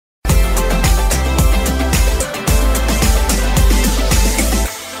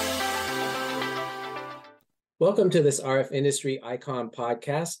Welcome to this RF Industry Icon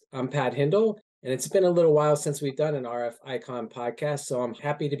podcast. I'm Pat Hindle, and it's been a little while since we've done an RF Icon podcast, so I'm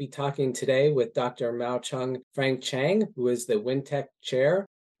happy to be talking today with Dr. Mau-Chung Frank Chang, who is the Wintek Chair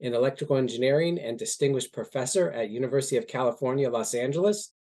in Electrical Engineering and Distinguished Professor at University of California, Los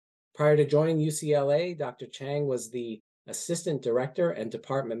Angeles. Prior to joining UCLA, Dr. Chang was the Assistant Director and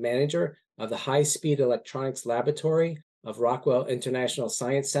Department Manager of the High-Speed Electronics Laboratory of Rockwell International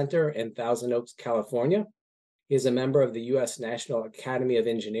Science Center in Thousand Oaks, California. He is a member of the U.S. National Academy of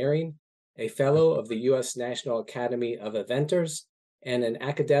Engineering, a fellow of the U.S. National Academy of Inventors, and an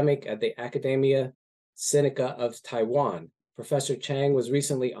academic at the Academia Sinica of Taiwan. Professor Chang was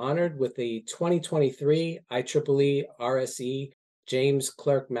recently honored with the 2023 IEEE RSE James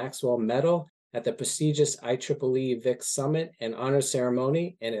Clerk Maxwell Medal at the prestigious IEEE VIC Summit and Honor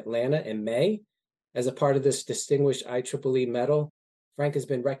Ceremony in Atlanta in May. As a part of this distinguished IEEE medal, Frank has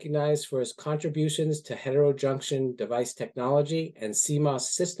been recognized for his contributions to heterojunction device technology and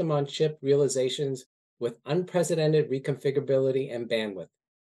CMOS System-on-Chip realizations with unprecedented reconfigurability and bandwidth.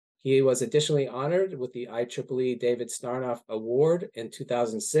 He was additionally honored with the IEEE David Starnoff Award in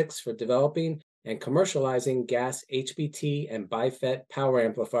 2006 for developing and commercializing gas HBT and BiFET power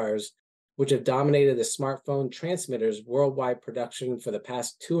amplifiers, which have dominated the smartphone transmitters worldwide production for the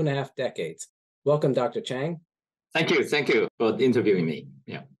past 2.5 decades. Welcome, Dr. Chang. Thank you for interviewing me.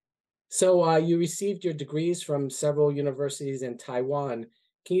 Yeah. So you received your degrees from several universities in Taiwan.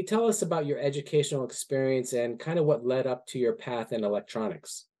 Can you tell us about your educational experience and kind of what led up to your path in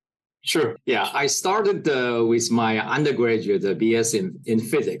electronics? Sure. Yeah, I started with my undergraduate BS in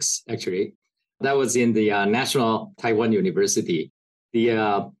physics, actually. That was in the National Taiwan University,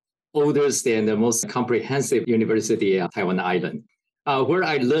 the oldest and the most comprehensive university in Taiwan Island. Where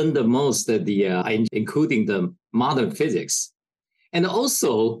I learned the most, including the modern physics. And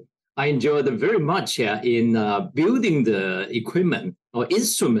also, I enjoyed very much in building the equipment or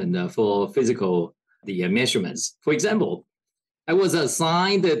instrument for physical measurements. For example, I was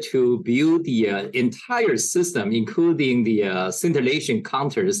assigned to build the entire system, including the scintillation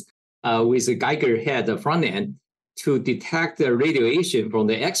counters with a Geiger head front end to detect the radiation from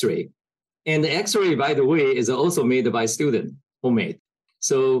the X-ray. And the X-ray, by the way, is also made by students. Homemade.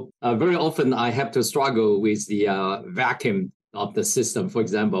 So very often I have to struggle with the vacuum of the system. For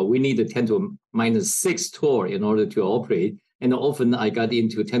example, we need a 10 to minus 6 torr in order to operate. And often I got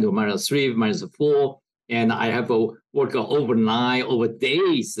into 10 to minus 3, minus 4, and I have to work overnight, over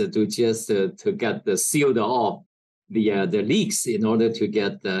days to just to get the sealed off the leaks in order to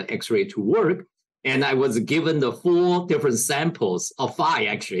get the X-ray to work. And I was given the 4 different samples, or 5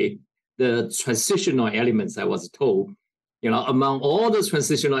 actually, the transitional elements I was told. Among all the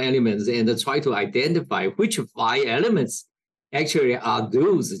transitional elements, and try to identify which 5 elements actually are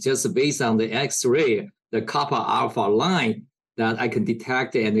those just based on the X-ray, the kappa alpha line that I can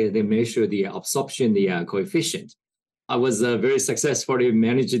detect and they measure the absorption, the coefficient. I was very successfully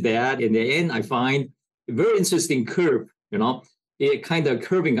managed that. In the end, I find a very interesting curve, it kind of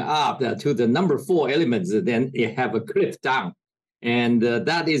curving up to the number 4 elements, then it have a cliff down. And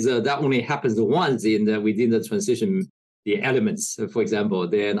that only happens once within the transition the elements, for example,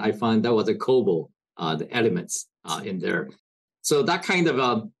 then I find that was a cobalt, the elements in there. So that kind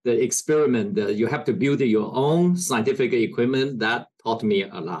of the experiment, you have to build your own scientific equipment, that taught me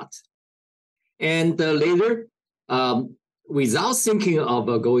a lot. And later, without thinking of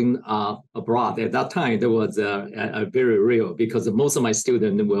going abroad, at that time, there was a very real, because most of my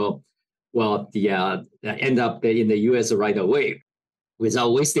students will end up in the US right away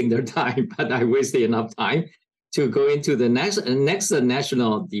without wasting their time, but I wasted enough time to go into the next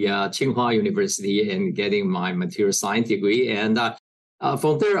national, the Tsinghua University, and getting my material science degree. And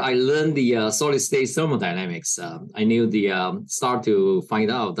from there, I learned the solid-state thermodynamics. I knew start to find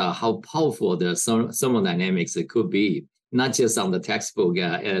out how powerful the thermodynamics it could be, not just on the textbook,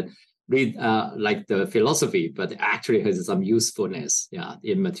 read like the philosophy, but actually has some usefulness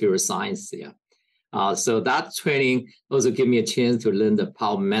in material science. So that training also gave me a chance to learn the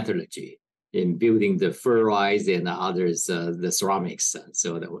power metallurgy in building the ferrites and others, the ceramics.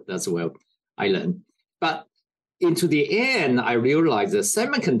 So that's where I learned. But into the end, I realized the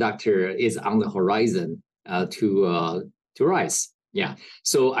semiconductor is on the horizon to rise.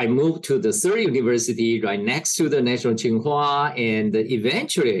 So I moved to the third university right next to the National Tsinghua, and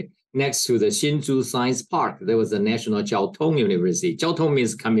eventually next to the Hsinchu Science Park, there was the National Jiao Tong University. Jiao Tong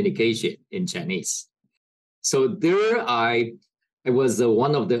means communication in Chinese. So there I was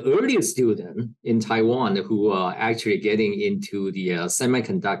one of the earliest students in Taiwan who are actually getting into the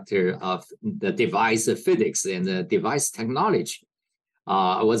semiconductor of the device physics and the device technology.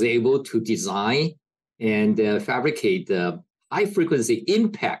 I was able to design and fabricate the high frequency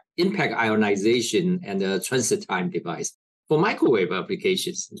impact ionization and transit time device for microwave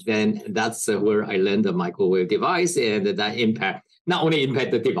applications. Then that's where I learned the microwave device, and that impact not only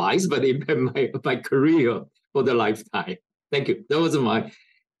impact the device, but impact my career for the lifetime. Thank you. That was my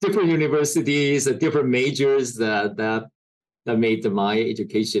different universities, different majors that made my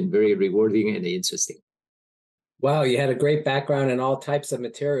education very rewarding and interesting. Wow, you had a great background in all types of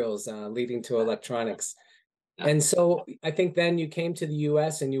materials leading to electronics. Yeah. And so I think then you came to the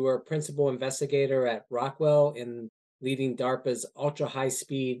US and you were a principal investigator at Rockwell in leading DARPA's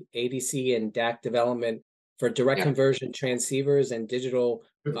ultra-high-speed ADC and DAC development for direct conversion transceivers and digital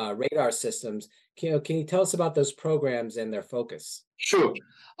radar systems. Can you tell us about those programs and their focus? Sure.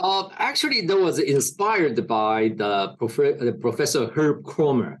 Actually, that was inspired by the Professor Herb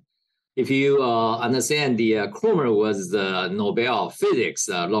Kromer. If you understand, Kromer was the Nobel Physics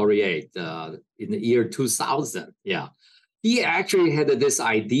laureate in the year 2000. Yeah, he actually had this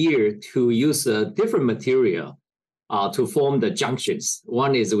idea to use a different material to form the junctions.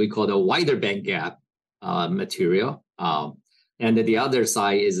 One is we call the wider band gap material, and the other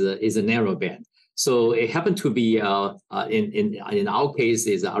side is a narrow band. So it happened to be in our case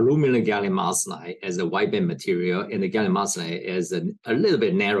is aluminum gallium arsenide as a wide band material, and the gallium arsenide as a little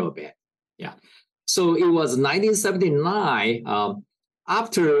bit narrow band. Yeah. So it was 1979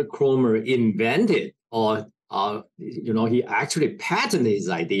 after Kromer invented he actually patented his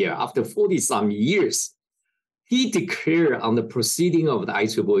idea after 40 some years. He declared on the proceeding of the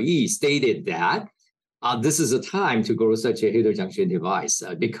IEEE stated that this is a time to grow such a heterojunction device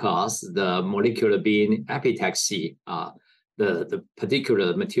because the molecular beam epitaxy, the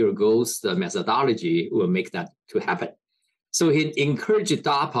particular material goals, the methodology will make that to happen. So he encouraged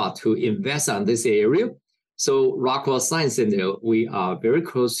DARPA to invest on this area. So Rockwell Science Center, we are very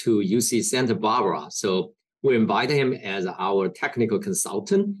close to UC Santa Barbara. So we invited him as our technical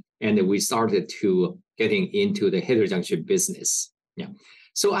consultant, and we started to getting into the heterojunction business. Yeah.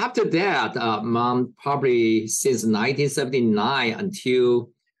 So after that, probably since 1979 until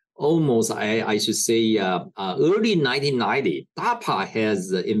almost, I should say, early 1990, DARPA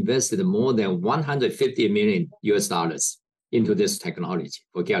has invested more than $150 million US into this technology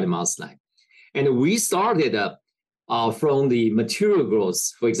for gallium arsenide. And we started from the material growth,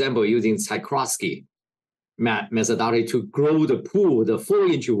 for example, using Tchaikovsky methodology to grow the pool, the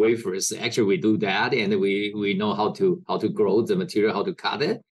 4-inch wafers. Actually, we do that, and we know how to grow the material, how to cut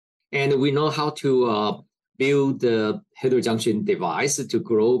it, and we know how to build the heterojunction device to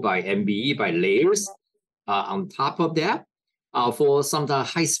grow by MBE, by layers. On top of that, for some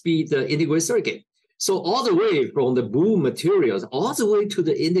high-speed integrated circuit. So all the way from the boom materials, all the way to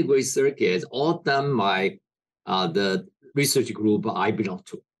the integrated circuits, all done by the research group I belong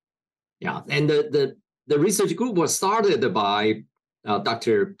to. Yeah, and the research group was started by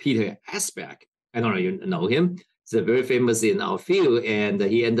Dr. Peter Asbeck. I don't know if you know him. He's very famous in our field, and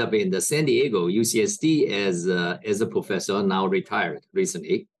he ended up in the San Diego UCSD as a professor, now retired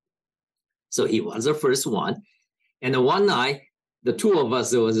recently. So he was the first one. And one night, the two of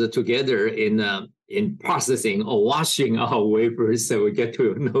us was together in processing or washing our wafers, so we get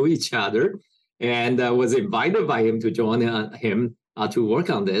to know each other. And was invited by him to join him to work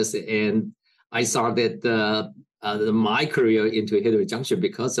on this. And I started my career into heterojunction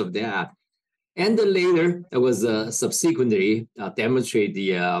because of that. And then later, I was subsequently demonstrate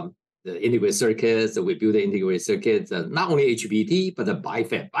the integrated circuits. We built the integrated circuits, not only HBT, but the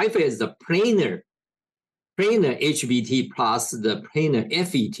BiFET. BiFET is the planar HBT plus the planar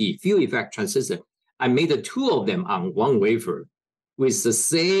FET, field effect transistor. I made the two of them on one wafer with the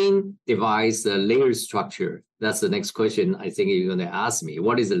same device layer structure. That's the next question I think you're going to ask me.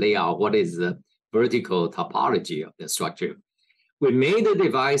 What is the layout? What is the vertical topology of the structure? We made the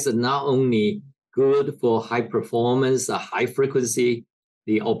device not only good for high performance, high frequency,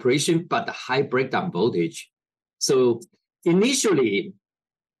 the operation, but the high breakdown voltage. So initially,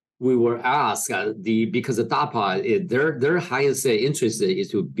 we were asked because the DARPA, their highest interest is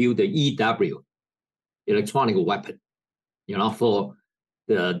to build the EW, electronic weapon, for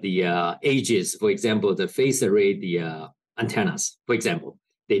the ages. For example, the phase array, the antennas. For example,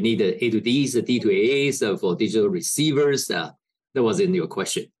 they need the A to Ds, the D to As for digital receivers. That was in your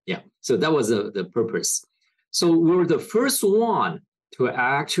question. Yeah. So that was the purpose. So we were the first one to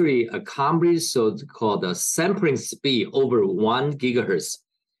actually accomplish so-called sampling speed over 1 gigahertz.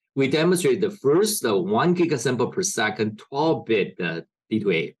 We demonstrated the first 1 gigasample per second 12-bit D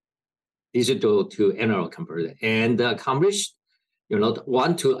to A, digital to analog converter, and accomplished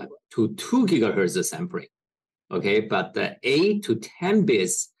 1 to 2 gigahertz sampling. Okay, but the 8 to 10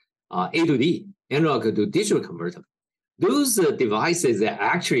 bits A to D analog to digital converter. Those devices that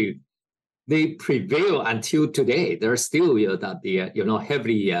actually they prevail until today. They're still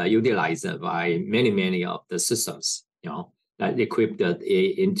heavily utilized by many of the systems, that equipped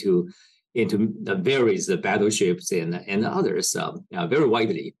into the various battleships and others. Very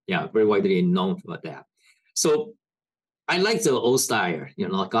widely known for that. So I like the old style.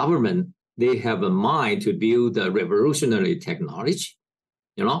 Government, they have a mind to build a revolutionary technology,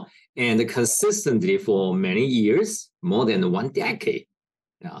 and consistently for many years, more than 1 decade.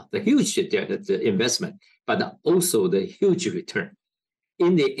 The huge the investment, but also the huge return.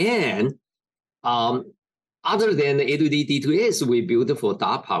 In the end, other than the A2D, D2S we built for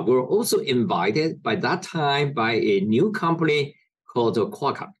DARPA, we were also invited by that time by a new company called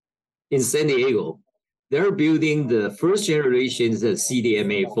Clerk in San Diego. They're building the first generation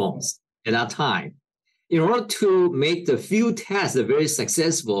CDMA phones at that time. In order to make the field tests very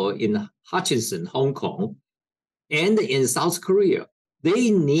successful in Hutchinson, Hong Kong, and in South Korea,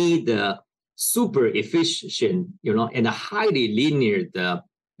 they need super efficient, and a highly linear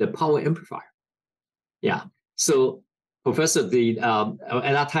the power amplifier. Yeah. So Professor at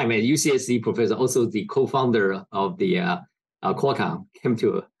that time at UCSD, Professor, also the co-founder of the Qualcomm, came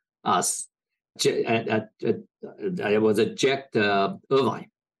to us. It was a Jack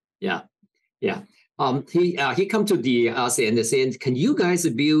Irvine. Yeah. He come to us and said, "Can you guys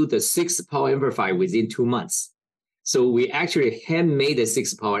build the 6 power amplifier within 2 months?" So we actually handmade a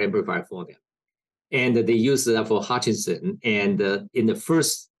 6 power amplifier for them. And they used that for Hutchinson. And in the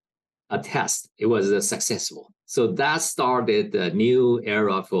first test, it was successful. So that started the new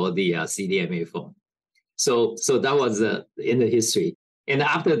era for the CDMA phone. So that was in the history. And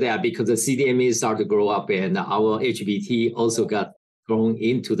after that, because the CDMA started to grow up and our HBT also got thrown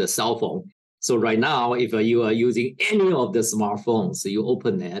into the cell phone. So right now, if you are using any of the smartphones, you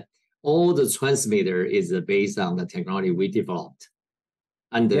open it, all the transmitter is based on the technology we developed.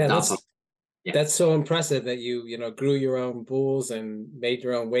 And that's so impressive that you grew your own boules and made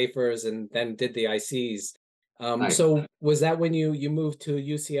your own wafers and then did the ICs. Right. So was that when you moved to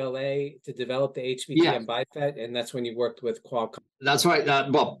UCLA to develop the HBT and BiFET, and that's when you worked with Qualcomm? That's right.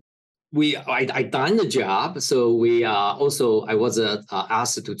 I done the job, so I was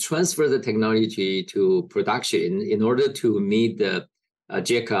asked to transfer the technology to production in order to meet the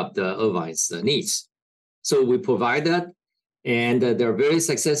Jacob Irvine's needs. So we provide that, and they're very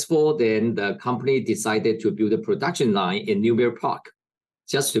successful. Then the company decided to build a production line in Newbury Park,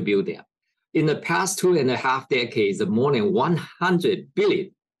 just to build that. In the past 2.5 decades, more than 100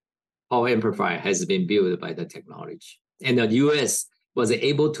 billion power amplifier has been built by the technology, and the U.S. was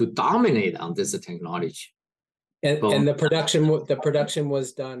able to dominate on this technology. And the production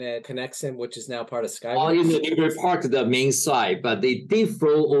was done at Connexin, which is now part of Skyworks. In the Newbury Park, the main site, but they did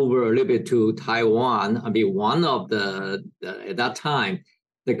flow over a little bit to Taiwan. I mean, one of at that time,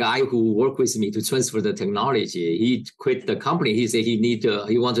 the guy who worked with me to transfer the technology, he quit the company. He said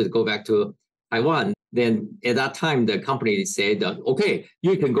he wanted to go back to Taiwan. Then at that time, the company said, "Okay,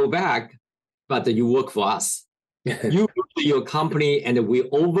 you can go back, but you work for us. You go to your company, and we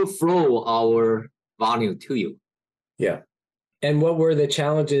overflow our volume to you." Yeah. And what were the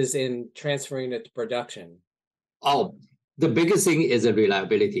challenges in transferring it to production? Oh, the biggest thing is the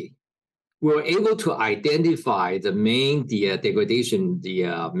reliability. We were able to identify the main degradation,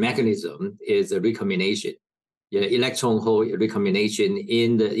 mechanism is a recombination, electron hole recombination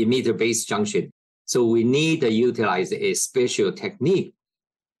in the emitter base junction. So we need to utilize a special technique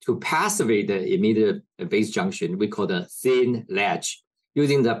to passivate the emitter base junction. We call the thin latch.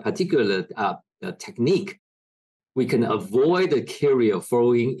 Using the particular technique, we can avoid the carrier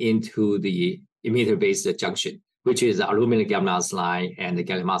flowing into the emitter-based junction, which is the aluminum gallium arsenide and the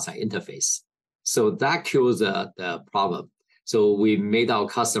gallium arsenide interface. So that cures the problem. So we made our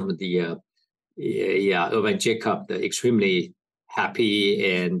customer, Irvine Jacob, extremely happy,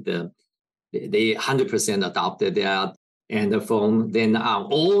 and they 100% adopted that. And the phone, then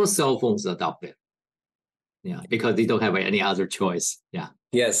all cell phones adopted. Yeah, because they don't have any other choice. Yeah.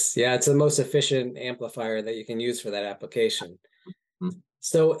 Yes. Yeah. It's the most efficient amplifier that you can use for that application. Mm-hmm.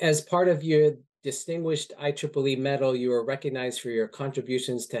 So as part of your distinguished IEEE medal, you were recognized for your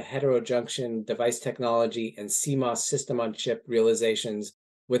contributions to heterojunction device technology and CMOS System-on-Chip realizations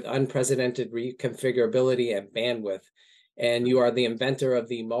with unprecedented reconfigurability and bandwidth. And you are the inventor of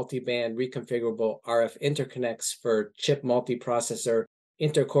the multi-band reconfigurable RF interconnects for chip multiprocessor,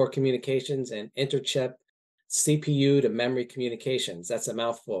 intercore communications, and interchip CPU to memory communications. That's a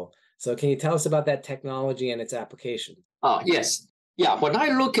mouthful. So can you tell us about that technology and its application? Yes. Yeah, when I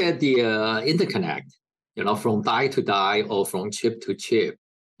look at the interconnect, from die to die or from chip to chip,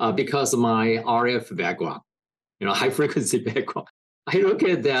 because of my RF background, high frequency background. I look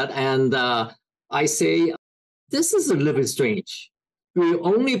at that and I say, this is a little bit strange. We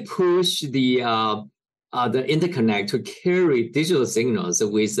only push the interconnect to carry digital signals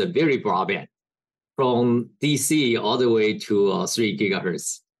with a very broadband from DC all the way to 3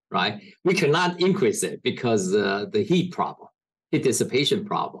 gigahertz, right? We cannot increase it because the heat dissipation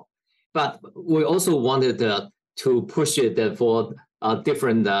problem. But we also wanted to push it for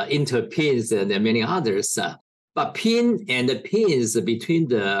different interpins and many others. But pin and the pins between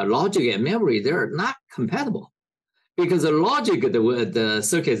the logic and memory, they're not compatible because the logic, the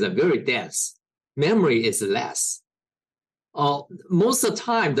circuits are very dense. Memory is less. Most of the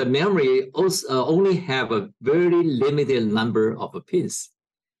time, the memory also only have a very limited number of pins.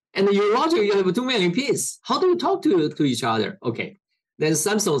 And your logic, you have too many pins. How do you talk to each other? Okay. Then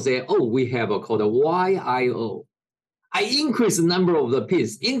Samsung say, oh, we have called a YIO. I increase the number of the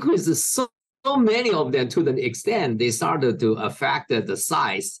pins, increase so many of them to the extent they started to affect the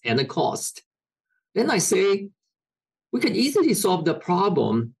size and the cost. Then I say, we can easily solve the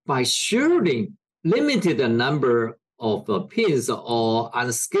problem by sharing limited number of pins or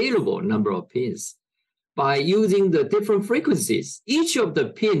unscalable number of pins by using the different frequencies. Each of the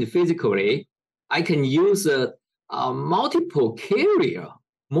pin physically, I can use a multiple carrier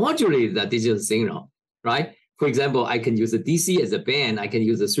modulate the digital signal, right? For example, I can use a DC as a band. I can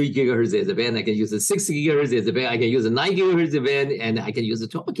use a 3 gigahertz as a band. I can use a 6 gigahertz as a band. I can use a 9 gigahertz as a band, and I can use a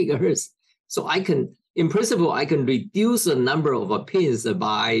 12 gigahertz. So I can, in principle, I can reduce the number of pins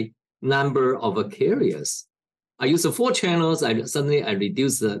by number of carriers. I use 4 channels. Suddenly I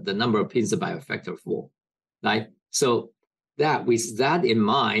reduce the number of pins by a factor of 4, right? So that with that in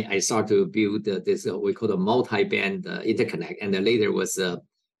mind, I start to build this we call a multi-band interconnect, and then later was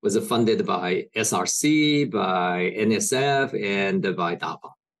funded by SRC, by NSF, and by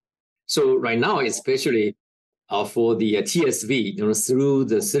DARPA. So right now, especially for the TSV, through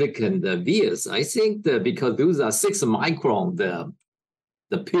the silicon vias, I think that because those are 6 micron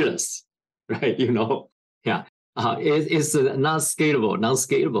the pillars, right? Yeah, it's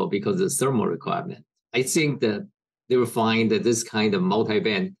non-scalable because of the thermal requirement. I think that they will find that this kind of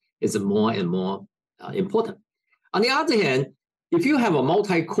multi-band is more and more important. On the other hand, if you have a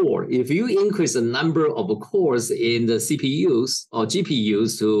multi-core, if you increase the number of cores in the CPUs or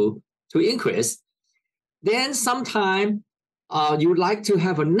GPUs to increase, then sometime you'd like to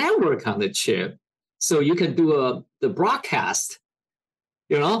have a network on the chip so you can do the broadcast,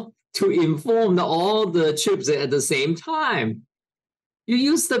 to inform all the chips at the same time. You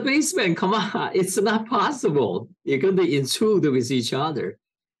use the baseband, come on, it's not possible. You're going to intrude with each other.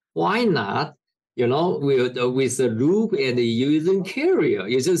 Why not? With the loop and using carrier,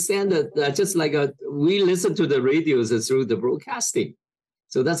 you just send it just like we listen to the radios through the broadcasting.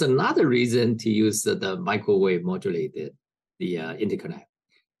 So that's another reason to use the microwave modulated the interconnect.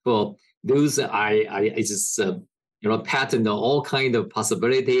 For those, I just patent all kind of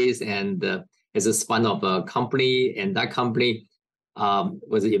possibilities, and as a spun of a company, and that company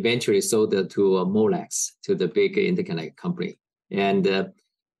was eventually sold to Molex, to the big interconnect company, and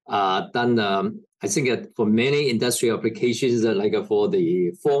done. I think for many industrial applications, like for the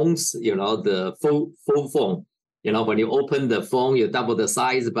phones, the full phone, when you open the phone, you double the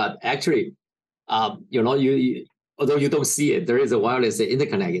size, but actually, you although you don't see it, there is a wireless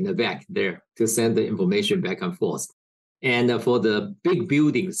interconnect in the back there to send the information back and forth. And for the big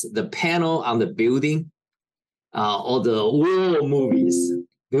buildings, the panel on the building, or the wall movies,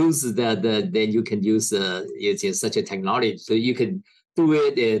 those that then you can use using such a technology, so you can do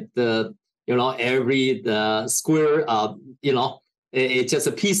it at the every square, it's just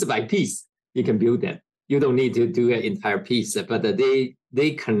a piece by piece. You can build that. You don't need to do an entire piece, but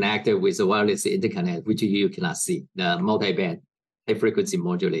they connected with the wireless interconnect, which you cannot see, the multi-band, high frequency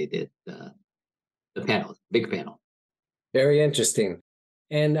modulated, the panel, big panel. Very interesting.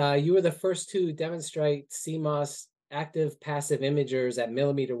 And you were the first to demonstrate CMOS active passive imagers at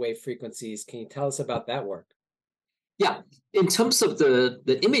millimeter wave frequencies. Can you tell us about that work? Yeah, in terms of the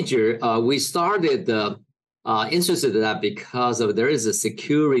imager, we started interested in that because there is a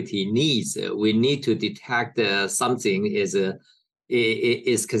security needs. We need to detect something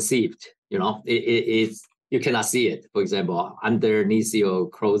is conceived. You cannot see it. For example, underneath your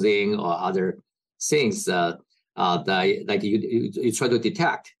clothing or other things that like you try to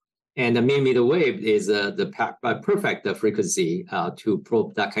detect. And the millimeter wave is the perfect frequency to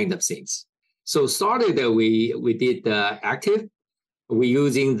probe that kind of things. So started we did active. We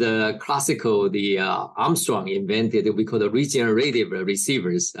using the classical, the Armstrong invented, we call the regenerative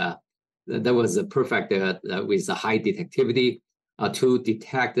receivers. That was perfect with a high detectivity. to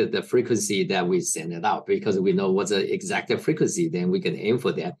detect the frequency that we send it out, because we know what's the exact frequency, then we can aim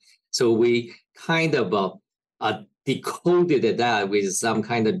for that. So we kind of decoded that with some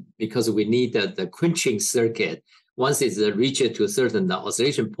kind of, because we need the quenching circuit. Once it's reached to a certain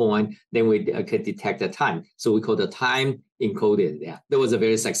oscillation point, then we can detect the time. So we call the time encoded. Yeah, that was a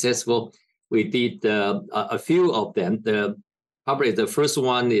very successful. We did a few of them. Probably the first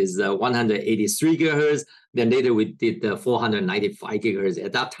one is 183 gigahertz. Then later we did the 495 gigahertz.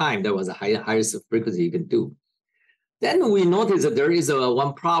 At that time, that was the highest frequency you can do. Then we noticed that there is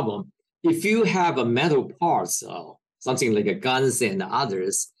one problem. If you have a metal parts, something like a guns and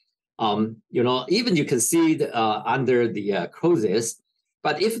others, even you can see it under the closest,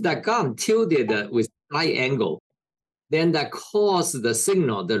 but if the gun tilted with high angle, then that causes the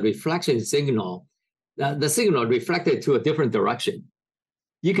signal, the reflection signal, the signal reflected to a different direction.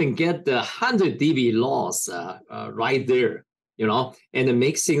 You can get the 100 dB loss right there, and it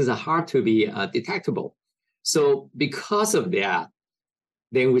makes things hard to be detectable. So because of that,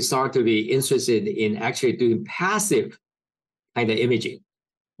 then we start to be interested in actually doing passive kind of imaging.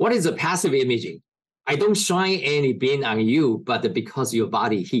 What is a passive imaging? I don't shine any beam on you, but because your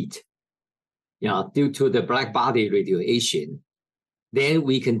body heat, due to the black body radiation, then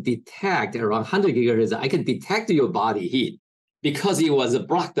we can detect around 100 gigahertz. I can detect your body heat because it was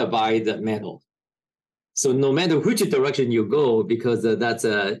blocked by the metal. So no matter which direction you go, because that's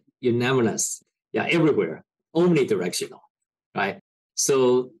unanimous, everywhere, omnidirectional, right?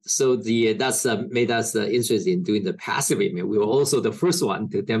 So that's made us interested in doing the passive image. We were also the first one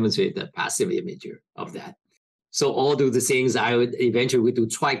to demonstrate the passive imager of that. So all do the things. Eventually we do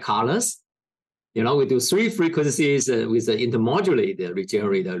tricolors. We do 3 frequencies with the intermodulated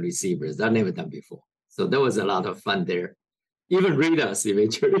regenerator receivers. That never done before. So that was a lot of fun there. Even radars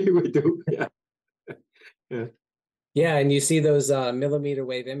eventually we do. Yeah. Yeah, and you see those millimeter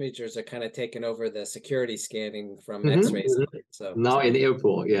wave imagers are kind of taking over the security scanning from X-rays. So now in the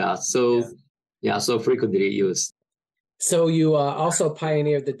airport, so frequently used. So you also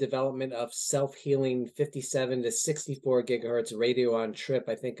pioneered the development of self-healing 57 to 64 gigahertz radio on chip.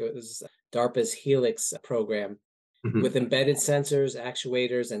 I think it was DARPA's Helix program, with embedded sensors,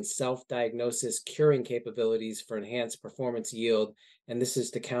 actuators, and self-diagnosis curing capabilities for enhanced performance yield. And this is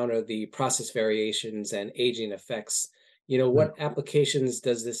to counter the process variations and aging effects. What applications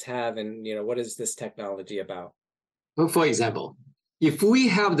does this have, and what is this technology about? Well, for example, if we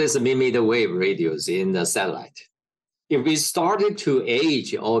have this millimeter wave radios in the satellite, if we started to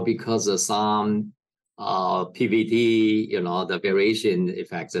age, or because of some PVD, the variation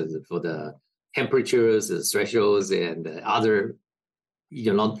effects for the temperatures, the thresholds, and other,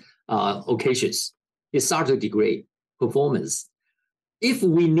 occasions, it starts to degrade performance. If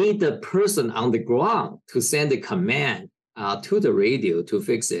we need the person on the ground to send a command to the radio to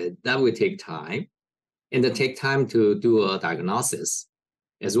fix it, that will take time, and it take time to do a diagnosis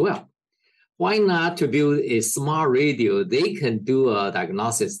as well. Why not to build a smart radio? They can do a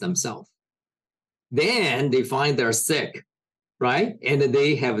diagnosis themselves. Then they find they're sick, right? And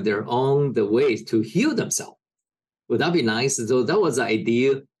they have their own ways to heal themselves. Would that be nice? So that was the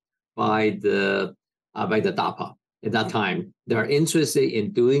idea by the DARPA at that time. They're interested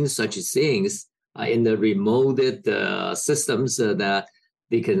in doing such things in the remote systems that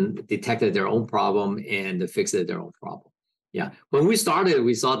they can detect their own problem and fix their own problem. Yeah, when we started,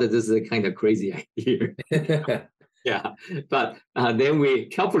 we thought that this is a kind of crazy idea. Yeah, but then we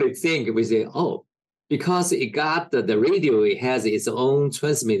carefully think, we say, because it got the radio, it has its own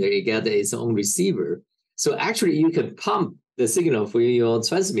transmitter, it got its own receiver. So actually you can pump the signal for your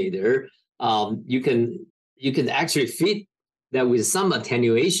transmitter. You can actually feed that with some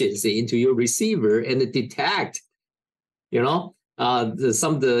attenuations into your receiver and detect,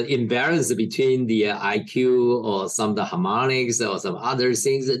 some of the imbalance between the IQ or some of the harmonics or some other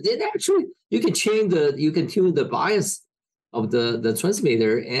things. Then actually you can tune the bias of the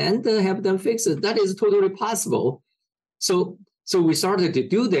transmitter and have them fix it. That is totally possible. So we started to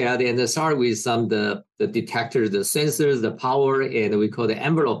do that, and start with some the detectors, the sensors, the power, and we call the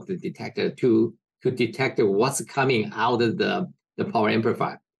envelope detector to detect what's coming out of the power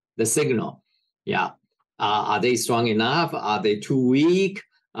amplifier, the signal. Yeah. Are they strong enough? Are they too weak?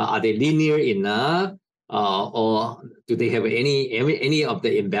 Are they linear enough? Or do they have any of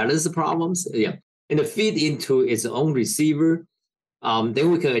the imbalance problems? Yeah, and feed into its own receiver.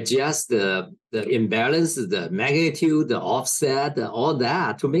 Then we can adjust the imbalance, the magnitude, the offset, all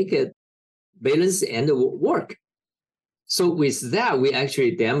that to make it balance and work. So with that, we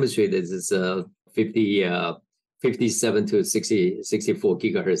actually demonstrated this 57 to 64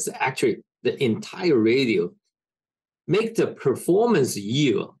 gigahertz. Actually, the entire radio make the performance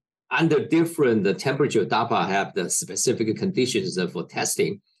yield under different temperature. DARPA have the specific conditions for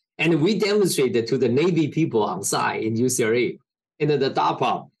testing. And we demonstrated to the Navy people on site in UCLA. And then the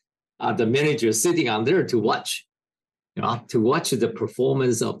DARPA, the manager sitting on there to watch, to watch the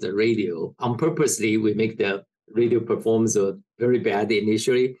performance of the radio. On purposely, we make the radio performance very bad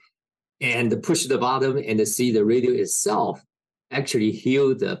initially and push the bottom and see the radio itself actually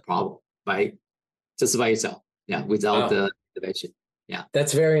heal the problem just by itself, without the intervention. Yeah,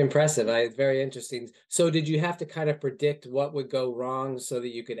 that's very impressive. Very interesting. So did you have to kind of predict what would go wrong so that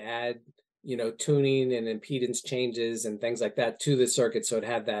you could add, tuning and impedance changes and things like that to the circuit so it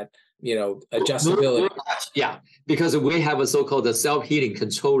had that, adjustability? Yeah, because we have a so-called self-healing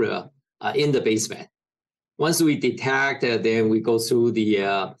controller in the basement. Once we detect, then we go through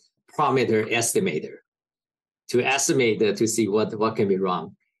the parameter estimator to estimate to see what can be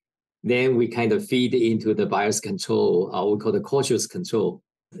wrong. Then we kind of feed into the bias control, we call the cautious control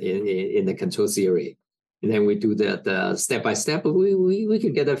in the control theory. And then we do the step by step, we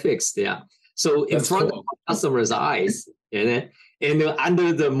can get it fixed. Yeah. So in front of customers' eyes, and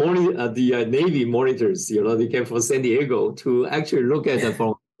under the Navy monitors, they came from San Diego to actually look at it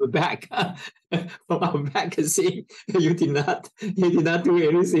from the back, from our back and see you did not do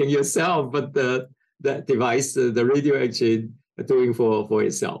anything yourself, but the device, the radio actually doing for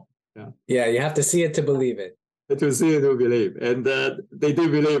itself. Yeah, you have to see it to believe it. To see it to believe, and they do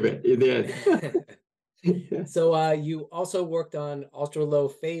believe it in the end. So you also worked on ultra-low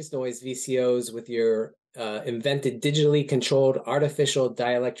phase noise VCOs with your invented digitally controlled artificial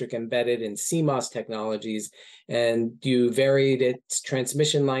dielectric embedded in CMOS technologies, and you varied its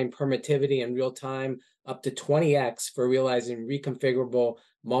transmission line permittivity in real time up to 20x for realizing reconfigurable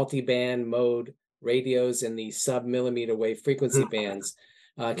multi-band mode radios in the sub-millimeter wave frequency bands.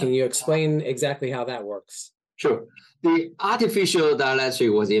 Can you explain exactly how that works? Sure. The artificial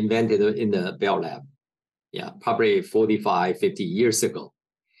dielectric was invented in the Bell Lab, probably 45, 50 years ago.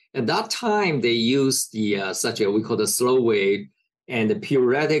 At that time, they used we call the slow wave and the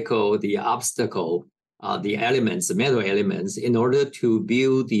theoretical, the obstacle, the elements, the metal elements, in order to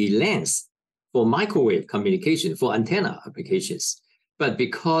build the lens for microwave communication, for antenna applications. But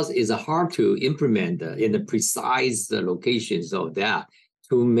because it's hard to implement in the precise locations of that,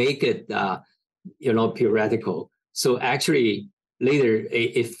 to make it, theoretical. So actually, later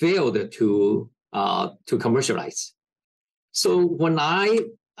it failed to commercialize. So when I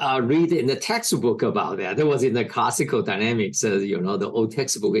read in the textbook about that, there was in the classical dynamics, the old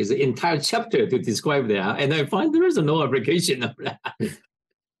textbook is an entire chapter to describe that, and I find there is no application of that.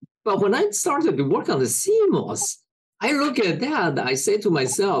 But when I started to work on the CMOS, I look at that, I say to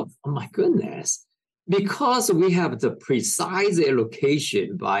myself, oh my goodness. Because we have the precise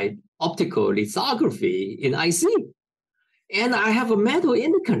allocation by optical lithography in IC, and I have a metal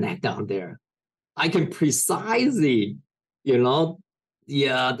interconnect down there, I can precisely,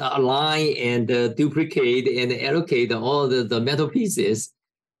 align and duplicate and allocate all the metal pieces.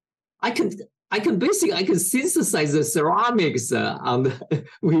 I can synthesize the ceramics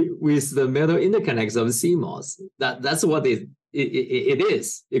with the metal interconnects of CMOS. That's what it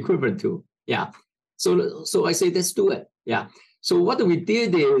is equivalent to. Yeah. So I say, let's do it. Yeah. So what we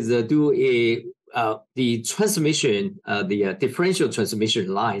did is do the transmission, the differential transmission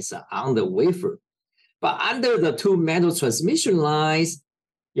lines on the wafer. But under the two metal transmission lines,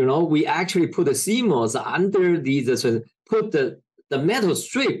 we actually put the CMOS under these, put the metal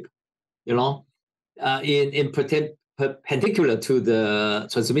strip, in perpendicular to the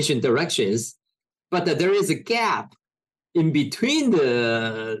transmission directions. But there is a gap in between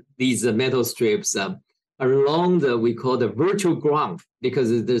these metal strips along we call the virtual ground,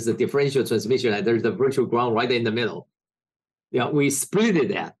 because there's a differential transmission line. There's the virtual ground right in the middle. We split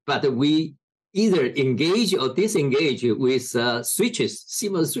that, but we either engage or disengage with switches,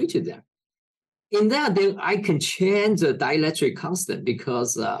 CMOS switches there. In that, then I can change the dielectric constant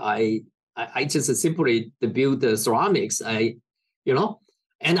because I just simply build the ceramics, and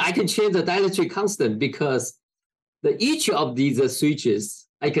I can change the dielectric constant because each of these switches,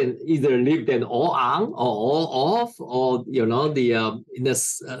 I can either leave them all on or all off, or in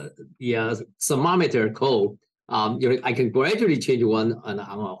the thermometer code, I can gradually change one on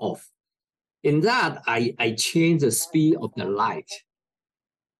or off. In that, I change the speed of the light,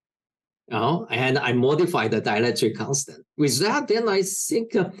 and I modify the dielectric constant. With that, then I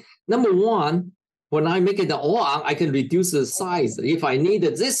think number one, when I make it all on, I can reduce the size. If I need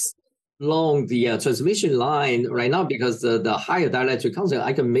this long transmission line right now, because the higher dielectric constant,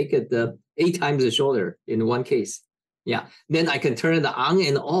 I can make it 8 times shorter in one case. Yeah. Then I can turn it on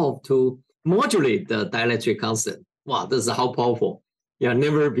and off to modulate the dielectric constant. wow, this is how powerful. Yeah,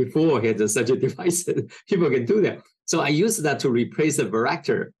 never before had such a device. People can do that. So I used that to replace the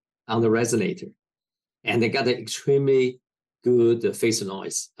varactor on the resonator. And they got an extremely good phase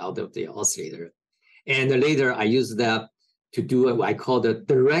noise out of the oscillator. And later I used that to do what I call the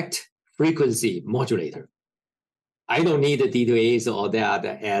direct frequency modulator. I don't need the D2As or that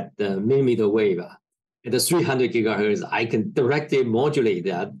at the millimeter wave. At the 300 gigahertz, I can directly modulate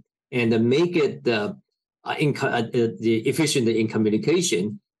that and make it efficient in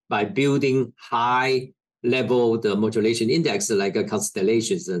communication by building high level the modulation index like a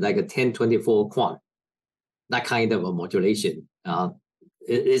constellations, like a 1024 quant, that kind of a modulation.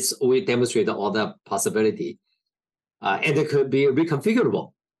 We demonstrate all the possibility. And it could be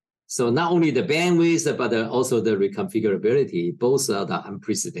reconfigurable. So not only the bandwidth, but also the reconfigurability, both are the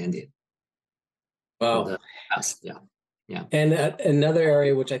unprecedented. Wow. Yeah. Yeah. And another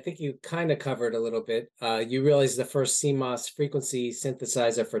area, which I think you kind of covered a little bit, you realized the first CMOS frequency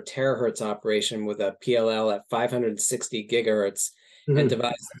synthesizer for terahertz operation with a PLL at 560 gigahertz, and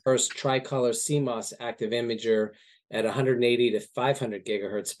devised the first tricolor CMOS active imager at 180 to 500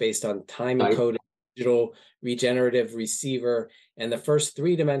 gigahertz based on time-encoded digital regenerative receiver, and the first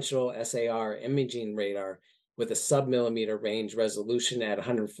three-dimensional SAR imaging radar with a sub-millimeter range resolution at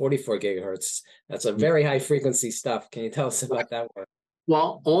 144 gigahertz. That's a very high frequency stuff. Can you tell us about that work?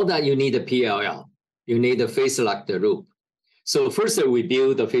 Well, all that you need a PLL. You need a phase locked loop. So first we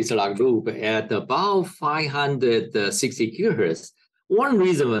build the phase locked loop at about 560 gigahertz. One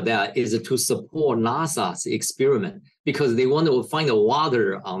reason for that is to support NASA's experiment because they want to find the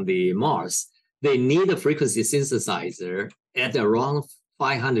water on the Mars. They need a frequency synthesizer at around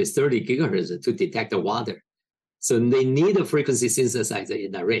 530 gigahertz to detect the water. So they need a frequency synthesizer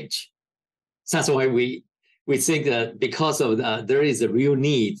in that range. So that's why we think that because of there is a real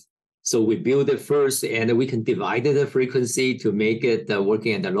need. So we build it first and we can divide the frequency to make it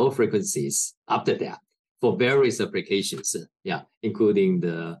working at the low frequencies after that for various applications. Yeah, including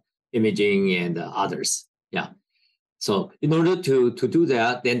the imaging and others. Yeah. So in order to do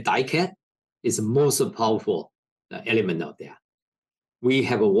that, then die-cut is the most powerful element of that. We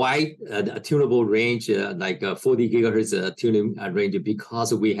have a wide tunable range, like 40 gigahertz tuning range,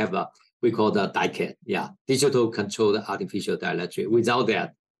 because we have we call the die-cut, digital controlled artificial dielectric. Without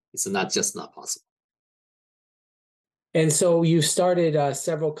that, it's just not possible. And so you started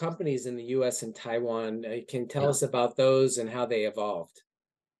several companies in the U.S. and Taiwan. Can you tell us about those and how they evolved?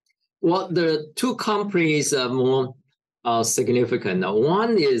 Well, the two companies are more significant.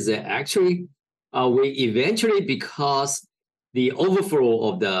 One is actually we eventually, because the overflow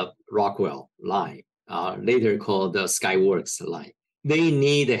of the Rockwell line, later called the Skyworks line, they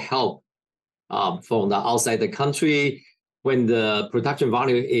need help from the outside the country when the production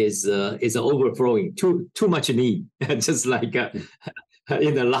volume is overflowing. Too much need, just like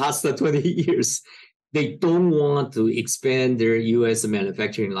in the last 20 years. They don't want to expand their U.S.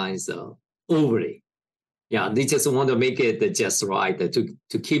 manufacturing lines overly. Yeah, they just want to make it just right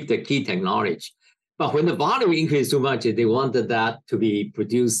to keep the key technology. But when the volume increased too much, they wanted that to be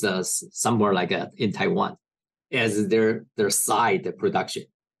produced somewhere like in Taiwan as their side production.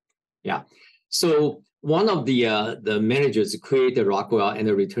 Yeah. So one of the managers created Rockwell and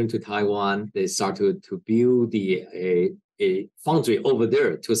they returned to Taiwan. They started to build a foundry over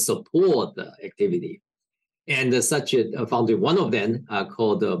there to support the activity. And such a foundry, one of them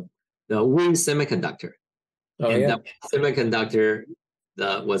called the Win Semiconductor. That semiconductor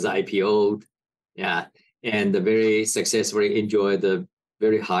was IPO'd. Yeah, and very successfully enjoyed the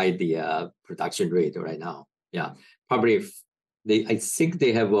very high production rate right now. Yeah, probably I think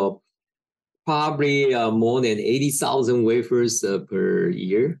they have probably more than 80,000 wafers per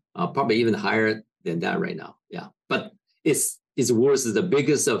year, probably even higher than that right now. Yeah, but it's worse the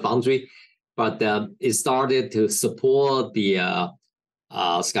biggest foundry, but it started to support the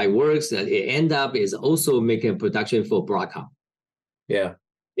Skyworks. It ended up is also making production for Broadcom. Yeah.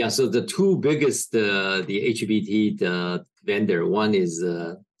 Yeah, so the two biggest, the HBT vendor, one is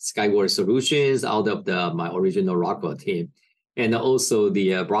Skyworks Solutions out of my original Rockwell team, and also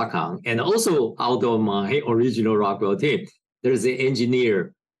the Broadcom, and also out of my original Rockwell team, there's an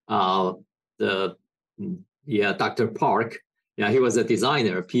engineer, Dr. Park. Yeah, he was a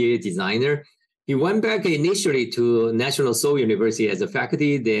designer, PA designer. He went back initially to National Seoul University as a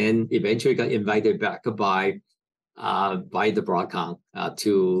faculty, then eventually got invited back by the Broadcom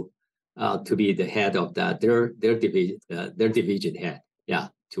to be the head of their division head,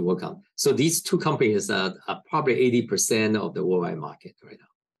 to work on. So these two companies are probably 80% of the worldwide market right now.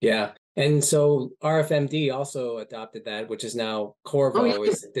 Yeah, And so RFMD also adopted that, which is now Corvo. Oh,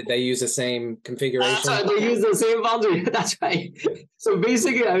 yeah. Did they use the same That's configuration? right. They use the same foundry. That's right. So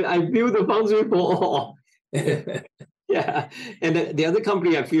basically, I build the foundry for all. Yeah. And the other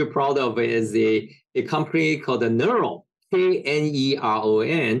company I feel proud of is a company called the Neuron,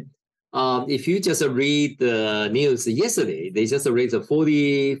 Kneron. If you just read the news yesterday, they just raised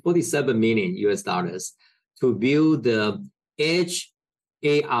 $47 million US to build the edge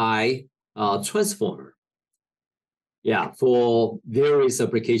AI transformer. Yeah, for various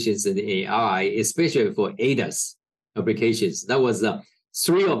applications in AI, especially for ADAS applications. That was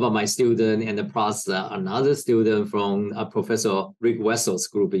three of my students and plus another student from Professor Rick Wessel's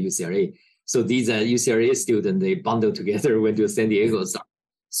group at UCLA. So these are UCLA students, they bundled together, went to San Diego.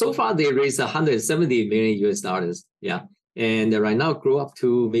 So far, they raised $170 million US. Yeah. And right now grew up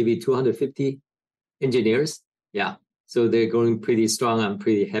to maybe 250 engineers. Yeah. So they're going pretty strong. I'm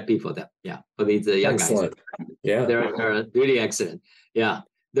pretty happy for them. Yeah. For these young Excellent. guys. Yeah. They're really excellent. Yeah.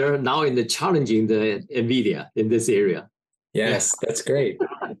 They're now in the challenging the NVIDIA in this area. Yes, that's great.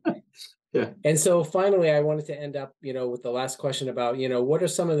 Yeah. And so finally, I wanted to end up, with the last question about, what are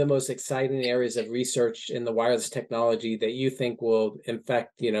some of the most exciting areas of research in the wireless technology that you think will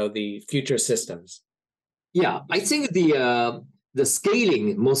affect, the future systems? Yeah, I think the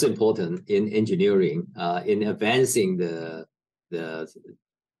scaling most important in engineering, in advancing the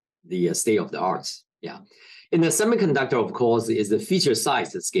state of the art. Yeah. In the semiconductor, of course, is the feature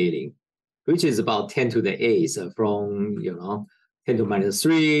size scaling, which is about 10 to the 8 from, 10 to minus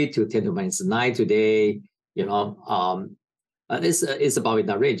 3 to 10 to minus 9 today, it's about in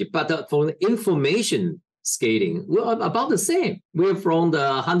that range. But for the information scaling, we're about the same. We're from the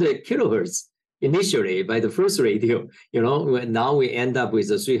 100 kilohertz initially by the first radio, now we end up with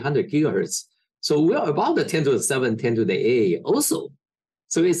the 300 gigahertz. So we're about the 10 to the 7, 10 to the 8 also.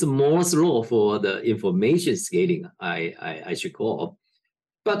 So it's Moore's law for the information scaling, I should call.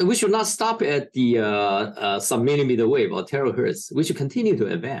 But we should not stop at the sub-millimeter wave or terahertz. We should continue to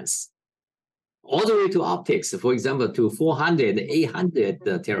advance all the way to optics, for example, to 400, 800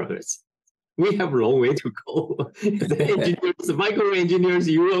 terahertz. We have a long way to go. The engineers, the micro engineers,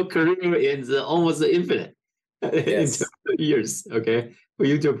 your career is almost infinite Yes. in years, okay, for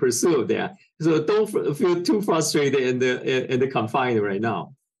you to pursue that. So don't feel too frustrated and confined right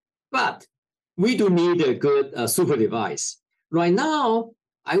now. But we do need a good super device. Right now,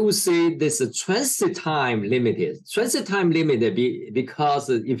 I would say this transit time limited. Transit time limited because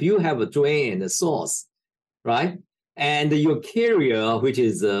if you have a drain and a source, right? And your carrier, which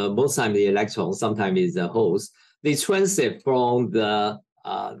is most times the electron, sometimes is the host, they transit from the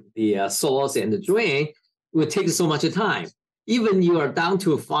source and the drain will take so much time. Even you are down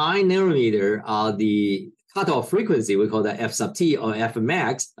to 5 nanometer, the cutoff frequency, we call that F sub T or F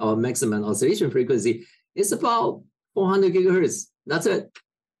max, or maximum oscillation frequency, is about 400 gigahertz. That's it.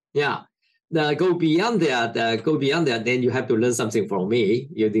 Yeah. Go beyond that, then you have to learn something from me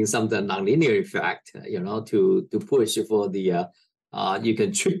using some nonlinear effect, to push for the, you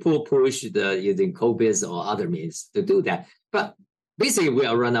can triple push using co-bits or other means to do that. But basically,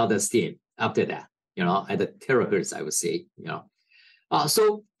 we'll run out of steam after that, at the terahertz, I would say,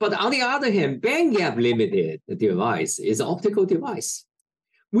 but on the other hand, band gap limited device is an optical device.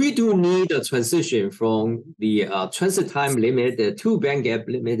 We do need a transition from the transit time limited to band gap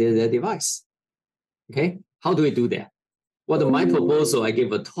limited device. Okay, how do we do that? Well, my proposal, I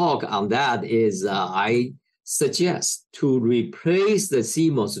give a talk on that, is I suggest to replace the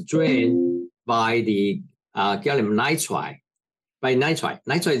CMOS drain by the gallium nitride. By nitride.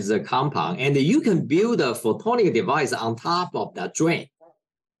 Nitride is a compound, and you can build a photonic device on top of that drain.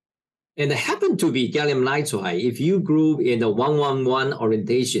 And it happened to be gallium nitride. If you group in the 1-1-1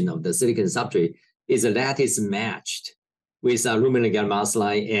 orientation of the silicon substrate, is a lattice matched with aluminum gallium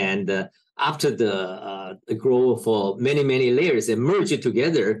arsenide, and after the growth for many, many layers and merge it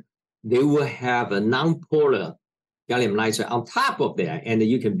together, they will have a non-polar gallium nitride on top of that, and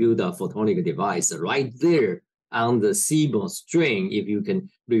you can build a photonic device right there on the CMOS drain if you can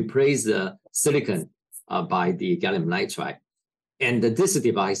replace the silicon by the gallium nitride. And this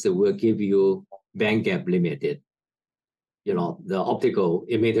device will give you band gap limited, the optical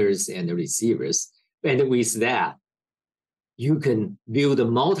emitters and the receivers. And with that, you can build a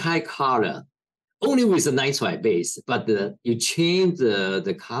multi-color only with a nitride base, but you change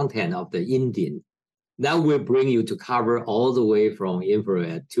the content of the indium. That will bring you to cover all the way from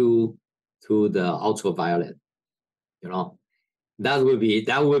infrared to the ultraviolet. That will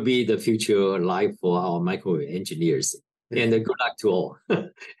be the future life for our micro engineers. And good luck to all.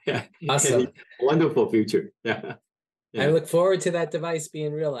 Awesome. Wonderful future. Yeah. Yeah. I look forward to that device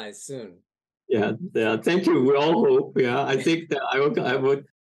being realized soon. Yeah, thank you. We all hope. Yeah, I think that I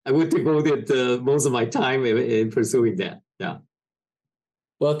would devote most of my time in pursuing that. Yeah.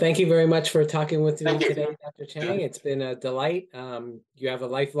 Well, thank you very much for talking with me Thank you. today, Dr. Chang. It's been a delight. You have a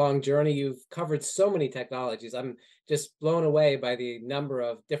lifelong journey. You've covered so many technologies. I'm just blown away by the number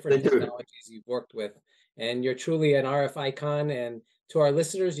of different technologies you've worked with. And you're truly an RF icon. And to our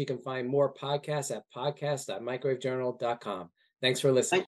listeners, you can find more podcasts at podcast.microwavejournal.com. Thanks for listening.